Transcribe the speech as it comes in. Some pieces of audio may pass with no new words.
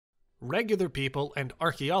Regular people and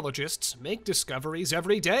archaeologists make discoveries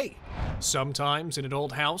every day, sometimes in an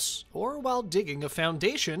old house, or while digging a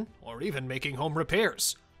foundation, or even making home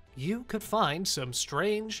repairs. You could find some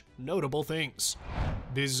strange, notable things.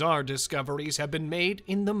 Bizarre discoveries have been made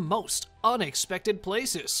in the most unexpected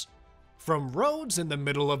places. From roads in the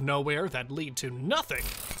middle of nowhere that lead to nothing,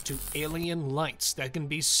 to alien lights that can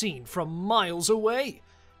be seen from miles away.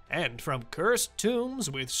 And from cursed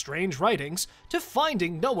tombs with strange writings to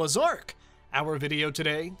finding Noah's Ark, our video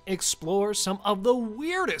today explores some of the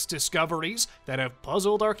weirdest discoveries that have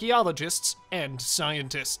puzzled archaeologists and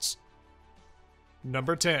scientists.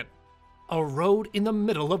 Number 10. A road in the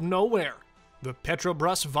middle of nowhere. The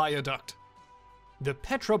Petrobras Viaduct. The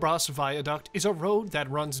Petrobras Viaduct is a road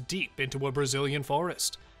that runs deep into a Brazilian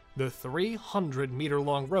forest. The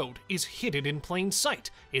 300-meter-long road is hidden in plain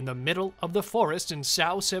sight in the middle of the forest in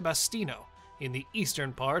São Sebastião, in the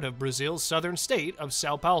eastern part of Brazil's southern state of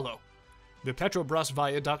São Paulo. The Petrobras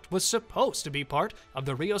Viaduct was supposed to be part of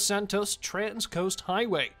the Rio Santos Trans-Coast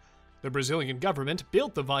Highway. The Brazilian government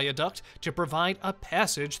built the viaduct to provide a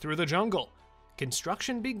passage through the jungle.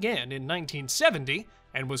 Construction began in 1970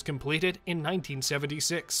 and was completed in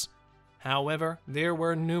 1976. However, there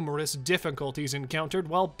were numerous difficulties encountered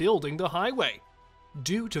while building the highway.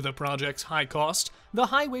 Due to the project's high cost, the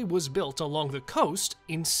highway was built along the coast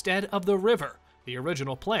instead of the river. The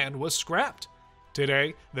original plan was scrapped.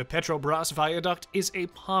 Today, the Petrobras Viaduct is a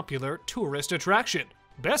popular tourist attraction,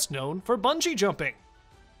 best known for bungee jumping.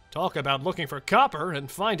 Talk about looking for copper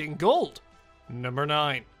and finding gold. Number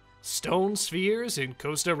 9. Stone spheres in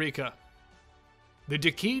Costa Rica. The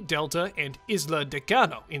Diqui Delta and Isla de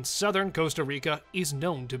Cano in southern Costa Rica is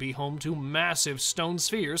known to be home to massive stone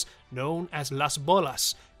spheres known as Las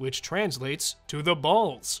Bolas, which translates to the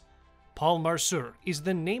balls. Palmar Sur is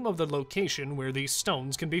the name of the location where these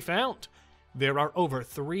stones can be found. There are over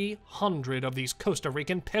 300 of these Costa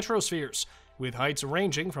Rican petrospheres, with heights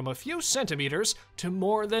ranging from a few centimeters to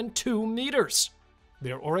more than 2 meters.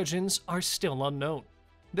 Their origins are still unknown.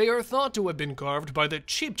 They are thought to have been carved by the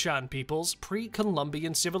Chibchan people's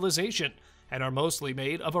pre-Columbian civilization and are mostly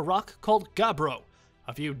made of a rock called gabbro.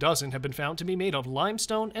 A few dozen have been found to be made of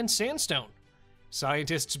limestone and sandstone.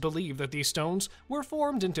 Scientists believe that these stones were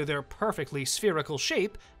formed into their perfectly spherical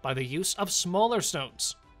shape by the use of smaller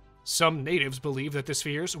stones. Some natives believe that the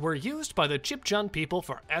spheres were used by the Chibchan people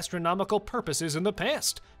for astronomical purposes in the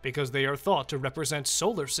past because they are thought to represent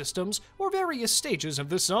solar systems or various stages of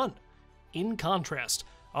the sun. In contrast,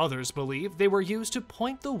 others believe they were used to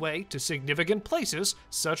point the way to significant places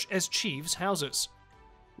such as chiefs' houses.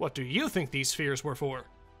 What do you think these spheres were for?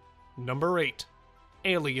 Number 8.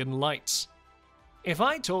 Alien lights. If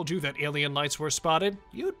I told you that alien lights were spotted,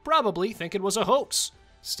 you'd probably think it was a hoax.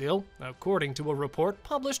 Still, according to a report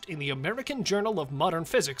published in the American Journal of Modern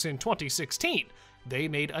Physics in 2016, they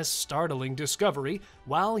made a startling discovery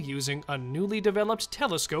while using a newly developed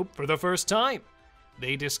telescope for the first time.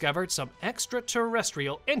 They discovered some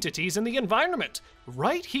extraterrestrial entities in the environment,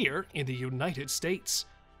 right here in the United States.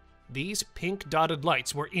 These pink dotted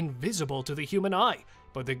lights were invisible to the human eye,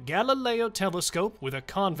 but the Galileo telescope with a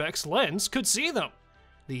convex lens could see them.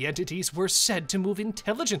 The entities were said to move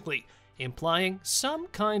intelligently, implying some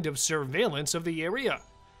kind of surveillance of the area.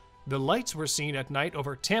 The lights were seen at night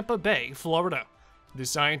over Tampa Bay, Florida. The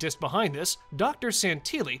scientist behind this, Dr.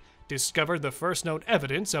 Santilli, discovered the first known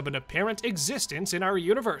evidence of an apparent existence in our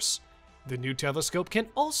universe. The new telescope can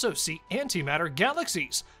also see antimatter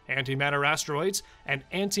galaxies, antimatter asteroids, and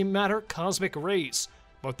antimatter cosmic rays.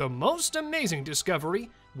 But the most amazing discovery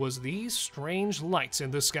was these strange lights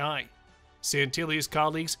in the sky. Santilli's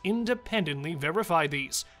colleagues independently verified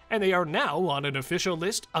these, and they are now on an official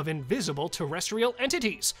list of invisible terrestrial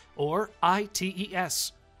entities, or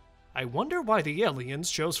ITES. I wonder why the aliens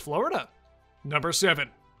chose Florida. Number 7.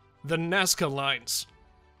 The Nazca Lines.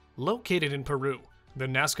 Located in Peru, the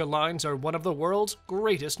Nazca Lines are one of the world's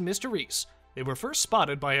greatest mysteries. They were first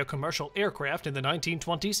spotted by a commercial aircraft in the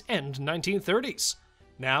 1920s and 1930s.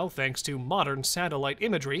 Now, thanks to modern satellite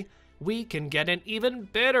imagery, we can get an even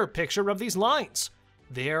better picture of these lines.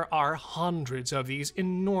 There are hundreds of these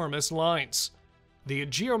enormous lines. The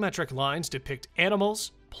geometric lines depict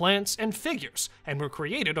animals, plants, and figures, and were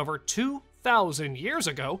created over 2,000 years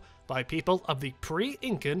ago by people of the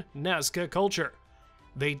pre-Incan Nazca culture.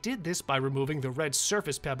 They did this by removing the red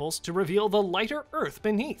surface pebbles to reveal the lighter earth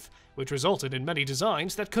beneath, which resulted in many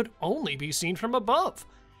designs that could only be seen from above.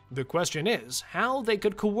 The question is how they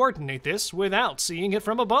could coordinate this without seeing it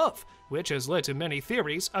from above, which has led to many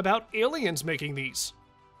theories about aliens making these.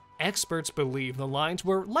 Experts believe the lines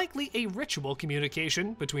were likely a ritual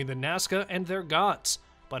communication between the Nazca and their gods.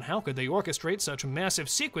 but how could they orchestrate such massive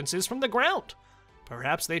sequences from the ground?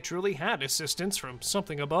 Perhaps they truly had assistance from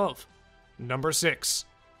something above. Number 6.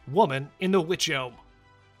 Woman in the Witch Elm.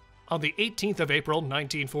 On the 18th of April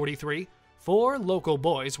 1943, 4 local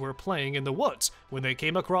boys were playing in the woods when they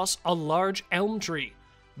came across a large elm tree.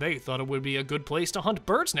 They thought it would be a good place to hunt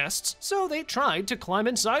birds' nests, so they tried to climb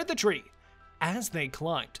inside the tree. As they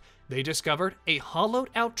climbed, they discovered a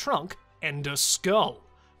hollowed-out trunk and a skull.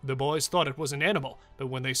 The boys thought it was an animal, but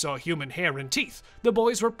when they saw human hair and teeth, the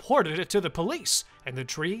boys reported it to the police, and the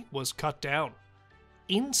tree was cut down.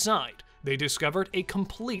 Inside, they discovered a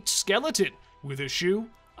complete skeleton with a shoe,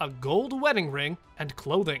 a gold wedding ring, and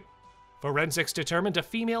clothing. Forensics determined a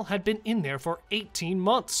female had been in there for 18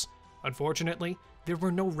 months. Unfortunately, there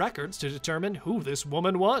were no records to determine who this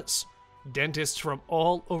woman was. Dentists from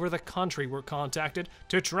all over the country were contacted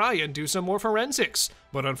to try and do some more forensics,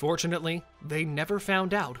 but unfortunately, they never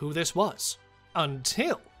found out who this was.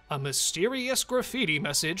 Until a mysterious graffiti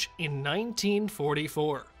message in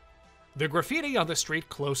 1944. The graffiti on the street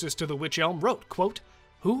closest to the Witch Elm wrote, quote,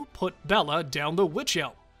 "Who put Bella down the Witch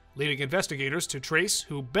Elm?" leading investigators to trace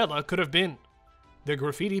who Bella could have been. The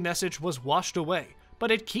graffiti message was washed away,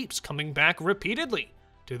 but it keeps coming back repeatedly.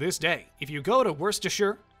 To this day, if you go to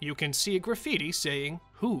Worcestershire, you can see a graffiti saying,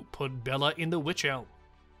 "Who put Bella in the Witch Elm?"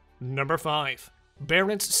 Number 5.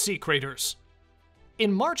 Barents Sea Craters.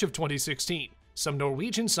 In March of 2016, some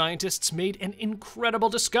Norwegian scientists made an incredible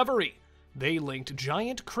discovery. They linked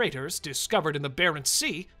giant craters discovered in the Barents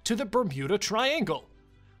Sea to the Bermuda Triangle.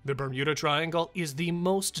 The Bermuda Triangle is the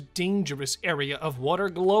most dangerous area of water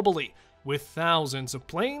globally, with thousands of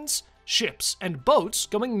planes, ships, and boats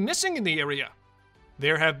going missing in the area.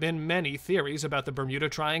 There have been many theories about the Bermuda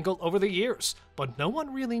Triangle over the years, but no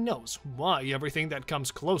one really knows why everything that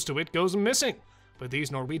comes close to it goes missing. But these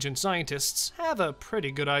Norwegian scientists have a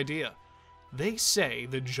pretty good idea. They say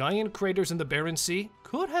the giant craters in the Barents Sea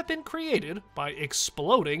could have been created by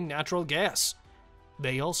exploding natural gas.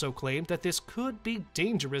 They also claim that this could be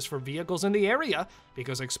dangerous for vehicles in the area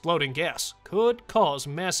because exploding gas could cause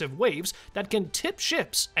massive waves that can tip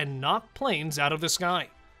ships and knock planes out of the sky.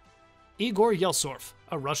 Igor Yeltsov,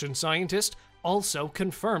 a Russian scientist, also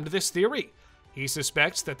confirmed this theory. He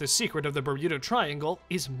suspects that the secret of the Bermuda Triangle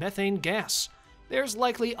is methane gas. There's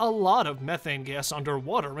likely a lot of methane gas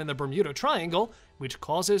underwater in the Bermuda Triangle, which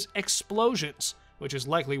causes explosions, which is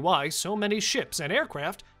likely why so many ships and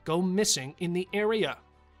aircraft go missing in the area.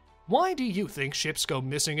 Why do you think ships go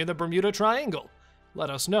missing in the Bermuda Triangle?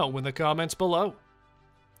 Let us know in the comments below.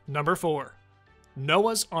 Number 4.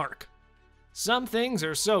 Noah's Ark. Some things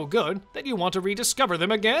are so good that you want to rediscover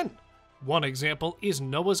them again. One example is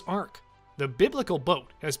Noah's Ark. The biblical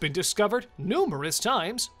boat has been discovered numerous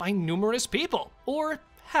times by numerous people, or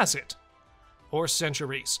has it? For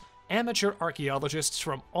centuries, amateur archaeologists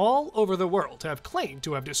from all over the world have claimed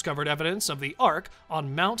to have discovered evidence of the Ark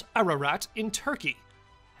on Mount Ararat in Turkey.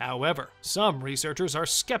 However, some researchers are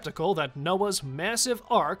skeptical that Noah's massive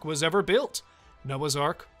Ark was ever built. Noah's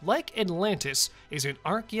Ark, like Atlantis, is an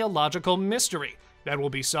archaeological mystery that will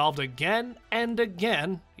be solved again and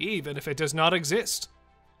again, even if it does not exist.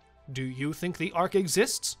 Do you think the Ark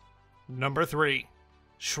exists? Number 3.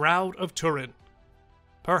 Shroud of Turin.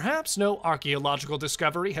 Perhaps no archaeological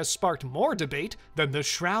discovery has sparked more debate than the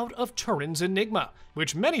Shroud of Turin's enigma,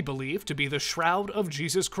 which many believe to be the Shroud of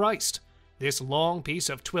Jesus Christ. This long piece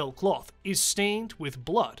of twill cloth is stained with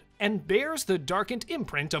blood and bears the darkened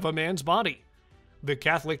imprint of a man's body. The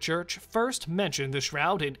Catholic Church first mentioned the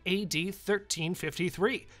shroud in AD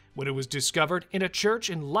 1353, when it was discovered in a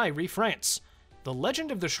church in Liry, France. The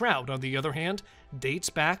legend of the shroud, on the other hand,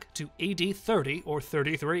 dates back to AD 30 or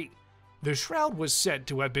 33. The shroud was said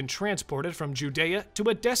to have been transported from Judea to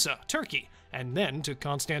Edessa, Turkey, and then to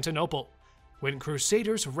Constantinople. When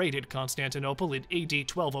Crusaders raided Constantinople in AD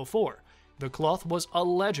 1204, the cloth was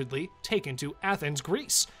allegedly taken to Athens,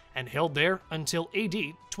 Greece, and held there until AD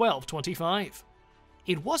 1225.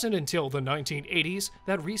 It wasn't until the 1980s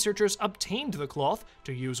that researchers obtained the cloth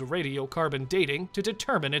to use radiocarbon dating to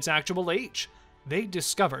determine its actual age. They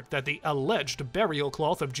discovered that the alleged burial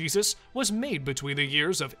cloth of Jesus was made between the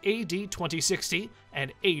years of AD 2060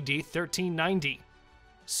 and AD 1390.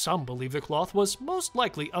 Some believe the cloth was most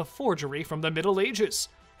likely a forgery from the Middle Ages.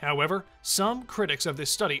 However, some critics of this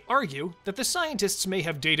study argue that the scientists may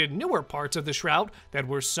have dated newer parts of the shroud that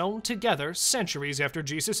were sewn together centuries after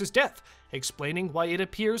Jesus' death, explaining why it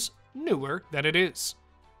appears newer than it is.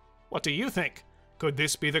 What do you think? Could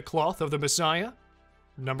this be the cloth of the Messiah?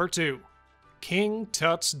 Number 2. King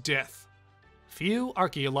Tut's death. Few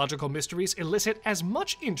archaeological mysteries elicit as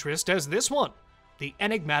much interest as this one: the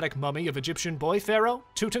enigmatic mummy of Egyptian boy pharaoh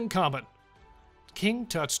Tutankhamun. King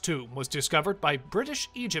Tut's tomb was discovered by British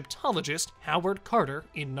Egyptologist Howard Carter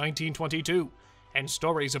in 1922, and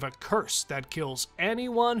stories of a curse that kills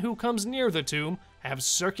anyone who comes near the tomb have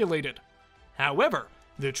circulated. However,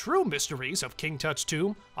 the true mysteries of King Tut's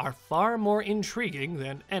tomb are far more intriguing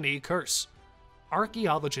than any curse.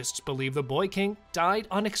 Archaeologists believe the boy king died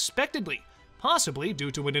unexpectedly, possibly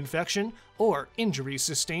due to an infection or injuries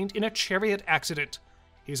sustained in a chariot accident.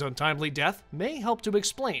 His untimely death may help to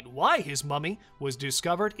explain why his mummy was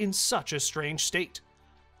discovered in such a strange state.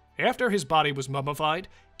 After his body was mummified,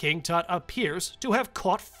 King Tut appears to have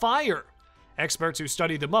caught fire. Experts who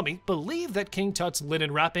study the mummy believe that King Tut's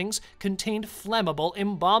linen wrappings contained flammable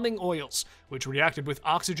embalming oils, which reacted with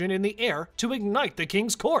oxygen in the air to ignite the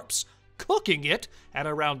king's corpse, cooking it at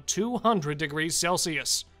around 200 degrees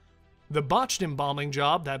Celsius. The botched embalming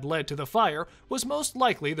job that led to the fire was most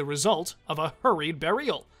likely the result of a hurried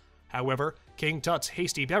burial. However, King Tut's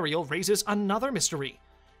hasty burial raises another mystery.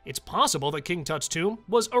 It's possible that King Tut's tomb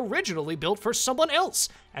was originally built for someone else,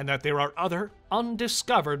 and that there are other,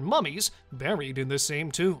 undiscovered mummies buried in the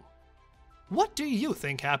same tomb. What do you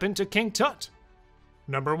think happened to King Tut?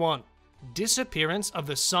 Number 1. Disappearance of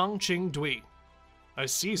the Songqing-dui. A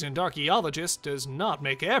seasoned archaeologist does not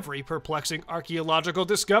make every perplexing archaeological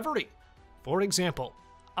discovery. For example,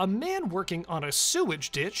 a man working on a sewage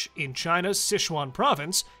ditch in China's Sichuan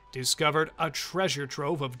province discovered a treasure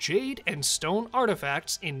trove of jade and stone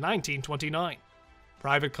artifacts in 1929.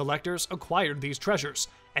 Private collectors acquired these treasures,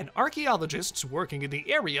 and archaeologists working in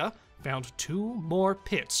the area found 2 more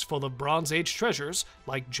pits full of Bronze Age treasures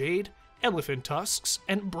like jade, elephant tusks,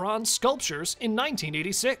 and bronze sculptures in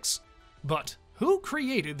 1986. But who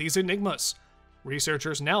created these enigmas?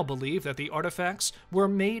 Researchers now believe that the artifacts were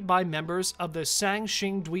made by members of the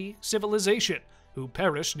Sangqing-dui civilization, who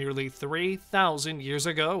perished nearly 3,000 years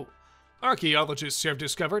ago. Archaeologists have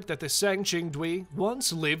discovered that the Sangqing-dui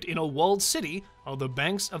once lived in a walled city on the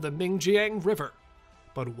banks of the Mingjiang River.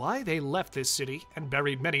 But why they left this city and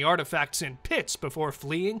buried many artifacts in pits before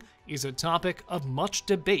fleeing is a topic of much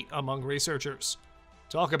debate among researchers.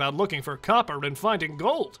 Talk about looking for copper and finding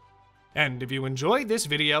gold! And if you enjoyed this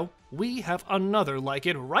video, we have another like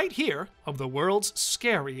it right here of the world's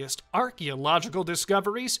scariest archaeological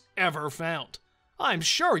discoveries ever found. I'm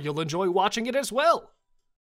sure you'll enjoy watching it as well.